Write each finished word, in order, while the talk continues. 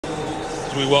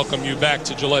As we welcome you back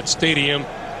to Gillette Stadium,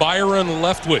 Byron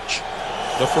Leftwich,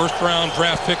 the first-round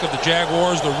draft pick of the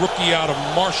Jaguars, the rookie out of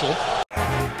Marshall.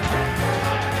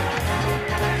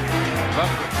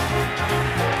 Leftwich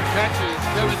catches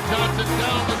Kevin Johnson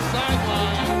down the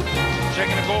sideline.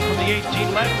 Checking a goal from the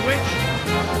 18, Leftwich.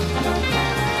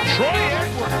 Troy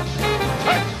Edwards,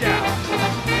 touchdown.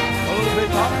 A little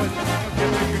bit off, but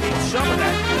you need some of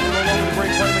that. Roll over the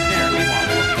break play McNair. Meanwhile,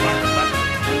 Byron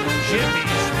Leftwich. Jimmy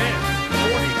Smith,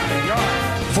 49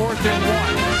 yards. 4th and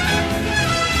 1.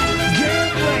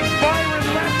 Gambling, Byron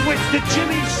Leftwich to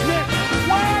Jimmy Smith.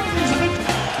 Wow, these are the...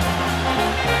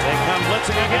 They come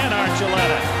blitzing again,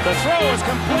 Archuleta. The throw is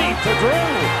complete to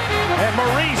Drew. And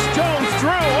Maurice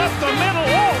Jones-Drew up the middle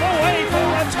all the way for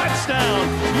a touchdown.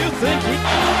 You think he...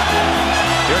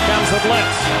 Here comes the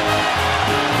blitz.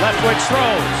 Leftwich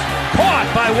throws. Caught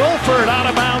by Wilford,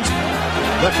 out of bounds.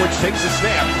 Leftwich takes the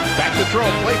snap. Back to throw.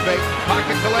 Play fake.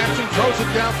 Pocket collapsing. Throws it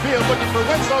downfield. Looking for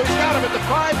Winslow. He's got him at the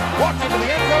 5. Walks into the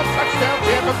end zone. Touchdown,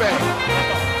 Tampa Bay.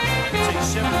 It's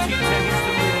a 17-10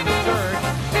 Houston lead in the third.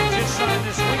 And just signed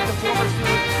this week, the former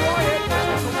Steelers Troy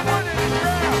Edwards with a one-inning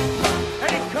grab.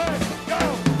 And he could go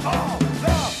all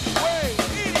the way.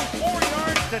 84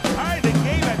 yards to tie the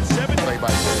game at 7. Play by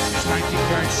play. 19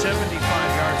 carries, 75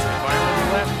 yards for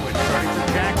Byron Leftwich. Starting for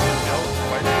Jacksonville.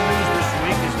 Quite the news this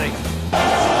week as they...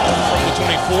 From the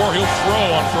 24, he'll throw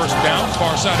on first down,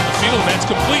 far side of the field, and that's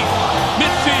complete.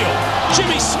 Midfield,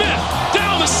 Jimmy Smith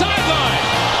down the sideline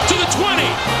to the 20,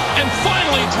 and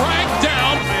finally dragged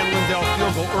down. Van Lindell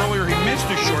field goal earlier. He missed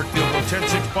a short field goal.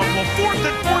 10-6 Buffalo. 4th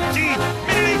and 14.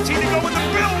 Minute 18 to go with the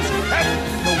Bills.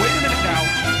 No, wait a minute now.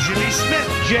 Jimmy Smith,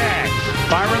 jag.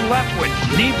 Byron Leftwich,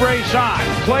 knee brace on.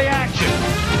 Play action.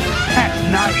 That's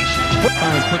nice.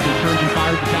 Byron quickly turns and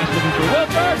fires the pass looking for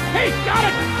Wilford. He's got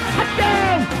it.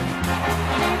 Touchdown.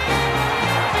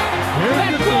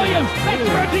 That's Williams. That's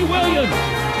Reggie Williams.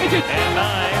 And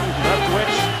 9.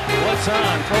 Leftwich. Blitz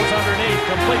on. Throws underneath.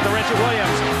 Complete to Reggie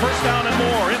Williams. First down and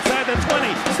more. Inside the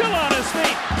 20. Still on his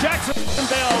feet.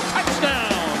 Jacksonville.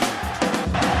 Touchdown.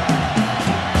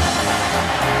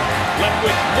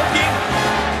 Leftwich looking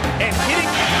and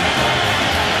hitting.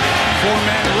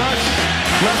 4-man rush.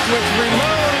 Leftwich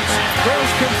reloads.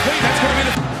 Throws complete. That's going to be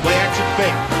the... Play action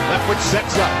fake. Leftwich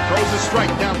sets up. Throws a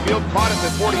strike downfield. Caught at the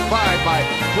 45 by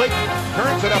Blake.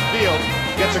 Turns it upfield.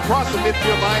 Gets across the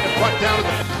midfield line and brought down to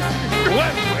the...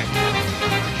 Leftwich.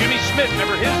 Jimmy Smith,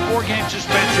 remember his 4-game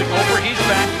suspension over. He's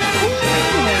back.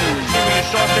 Jimmy, you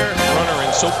saw there. Runner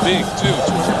and so big, too,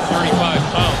 235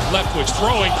 pounds. Leftwich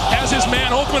throwing, has his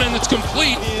man open, and it's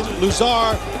complete.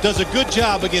 Luzar does a good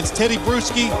job against Teddy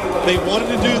Bruschi. They wanted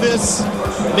to do this.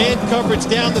 Man coverage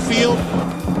down the field.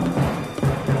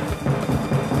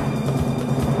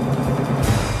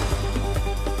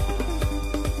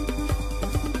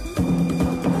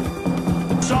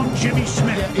 Jimmy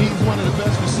Smith. Yeah, he's one of the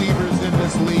best receivers in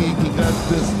this league. He does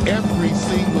this every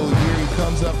single year. He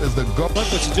comes up as the go. But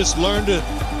you just learned to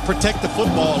protect the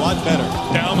football a lot better.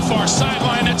 Down the far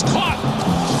sideline, it's caught.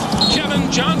 Kevin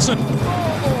Johnson.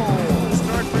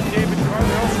 Start for David Carr.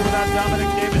 They're also without Dominic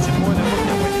Davis and more than looked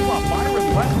at when you want Byron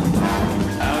Leftwich.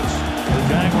 Ouch. The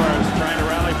Jaguars trying to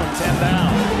rally from 10 down.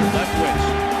 Leftwich.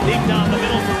 Deep down the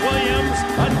middle for Williams.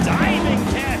 A diving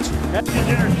catch. That's his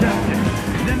interception.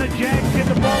 Then the Jags get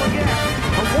the ball again.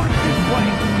 But what is this play?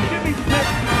 Jimmy Smith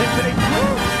is a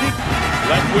deep.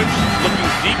 Leftwich looking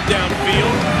deep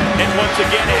downfield, and once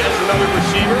again has another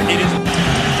receiver. It is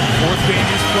 4th game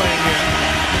he's playing in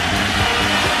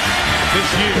this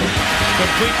year.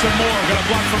 Complete to Moore. Got a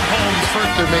block from Holmes.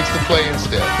 First makes the play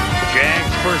instead.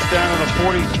 Jags first down on the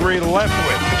 43 to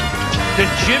Leftwich. To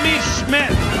Jimmy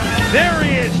Smith. There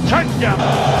he is. Touchdown.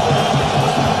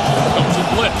 comes a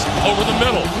blitz over the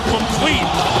middle, complete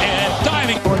and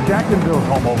diving. Jacksonville's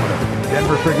home opener.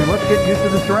 Denver figured, let's get used to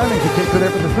the surroundings in case we're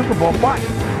there for the Super Bowl. But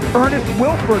Ernest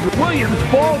Wilford Williams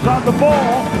falls on the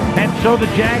ball, and so the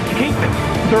Jags keep it.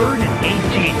 3rd and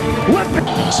 18.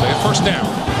 Say first down.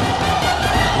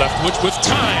 Leftwich with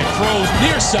time, throws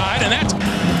near side, and that's...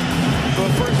 So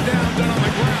first down done on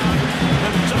the ground.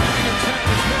 The diving attempt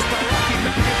was missed by Rocky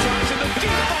McIntosh, and the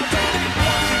deep ball to Dave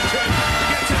Washington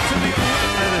gets it to the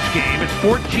 11. This game, it's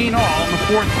 14 all in the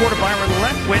 4th quarter. Byron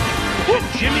Leftwich to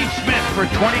Jimmy Smith for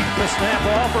 20. The snap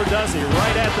off, or does he?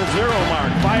 Right at the 0 mark.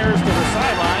 Fires to the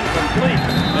sideline, complete.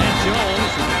 Van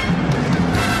Jones.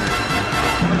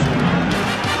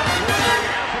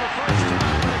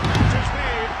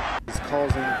 He's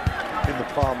causing him the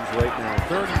problems right now.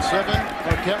 3rd and 7.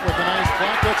 Marquette with a nice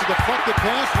block. That's a deflected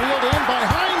pass. Reeled in by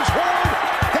Hines Ward.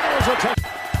 That is a touch.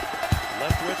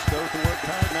 Leftwich goes to work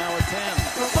hard now at 10.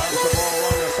 Bounces the ball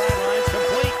along the sidelines,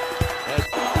 complete.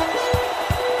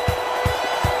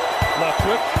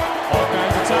 Leftwich, all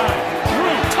kinds of time.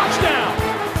 Through, touchdown!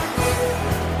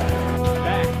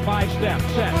 Back, 5 steps,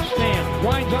 set, stands,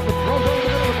 winds up and throws over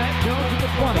the middle of Matt Jones at the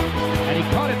 20. And he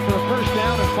caught it for a first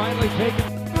down and finally taken.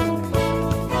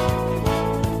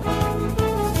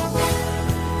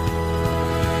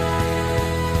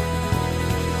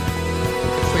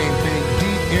 Same thing,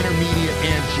 deep, intermediate,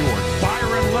 and short.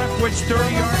 Byron Leftwich,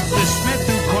 30 yards to Smith,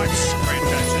 who caught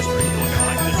franchise history. Looking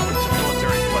like this one's a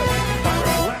military play.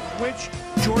 Byron Leftwich,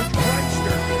 George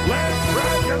Chrysler, left,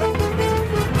 right,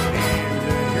 and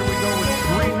here we go with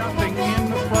 3-0 in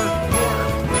the first quarter.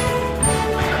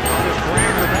 On his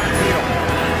brand of that field.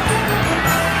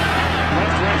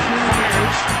 Leftwich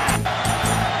fires.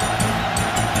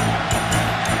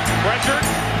 Pressured,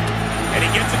 and he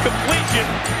gets a completion.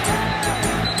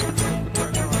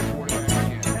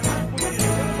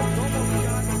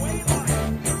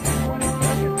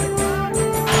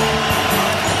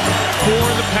 For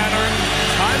the pattern,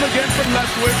 time again from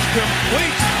Leftwich,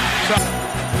 complete.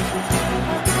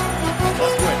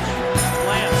 Leftwich,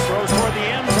 Lance throws toward the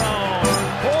end zone.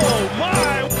 Oh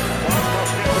my!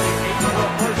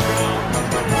 First down. This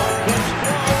throws, first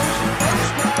down.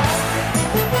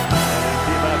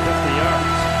 Be about 50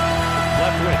 yards.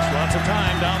 Leftwich, lots of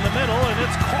time down the middle, and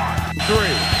it's caught. 3.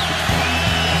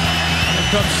 Here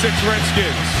comes 6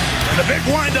 Redskins. And the big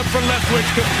windup for Leftwich,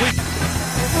 complete.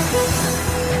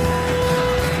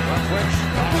 Leftwich,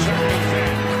 on 2nd and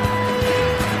 10.